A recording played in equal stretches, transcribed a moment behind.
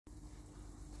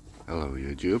Hello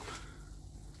YouTube.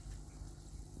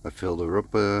 I filled her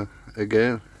up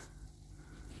again.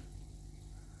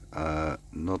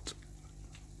 Not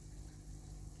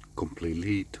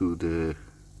completely to the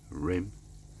rim,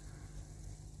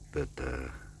 but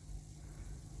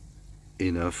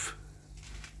enough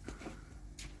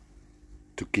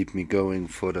to keep me going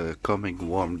for the coming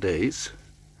warm days.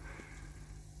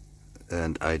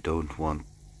 And I don't want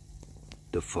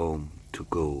the foam to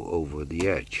go over the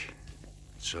edge.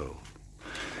 So,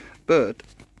 but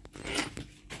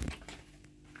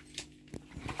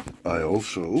I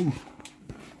also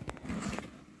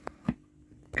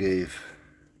gave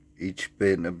each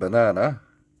bin a banana.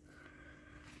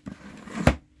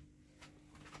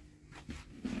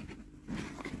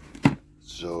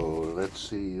 So let's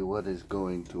see what is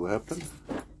going to happen.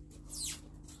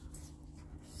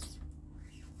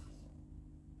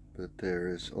 But there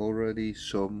is already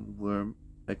some worm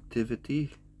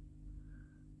activity.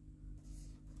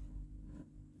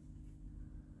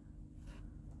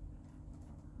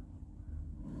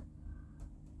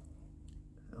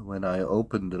 When I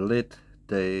open the lid,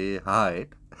 they hide.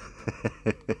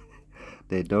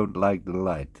 They don't like the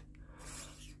light.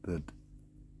 But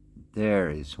there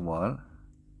is one.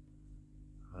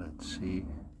 Let's see.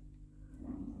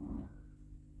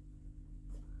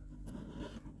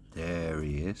 There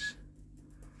he is.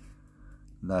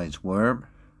 Nice worm.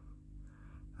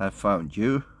 I found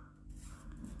you.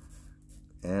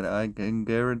 And I can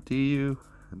guarantee you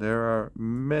there are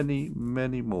many,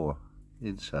 many more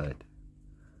inside.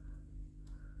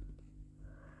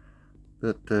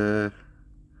 But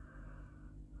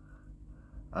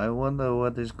I wonder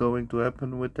what is going to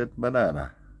happen with that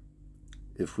banana.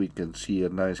 If we can see a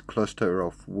nice cluster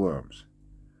of worms.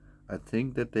 I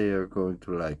think that they are going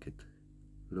to like it.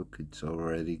 Look, it's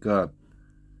already gone.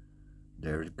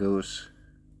 There it goes.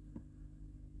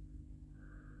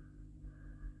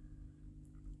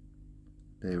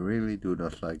 They really do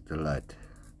not like the light.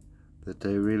 But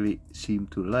they really seem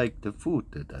to like the food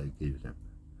that I give them.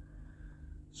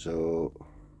 So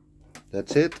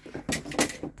that's it.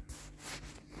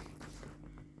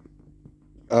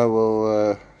 I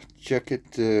will check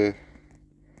it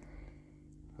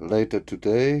later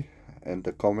today and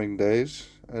the coming days,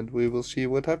 and we will see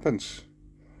what happens.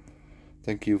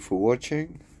 Thank you for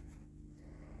watching,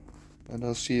 and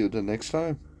I'll see you the next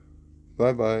time.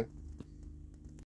 Bye bye.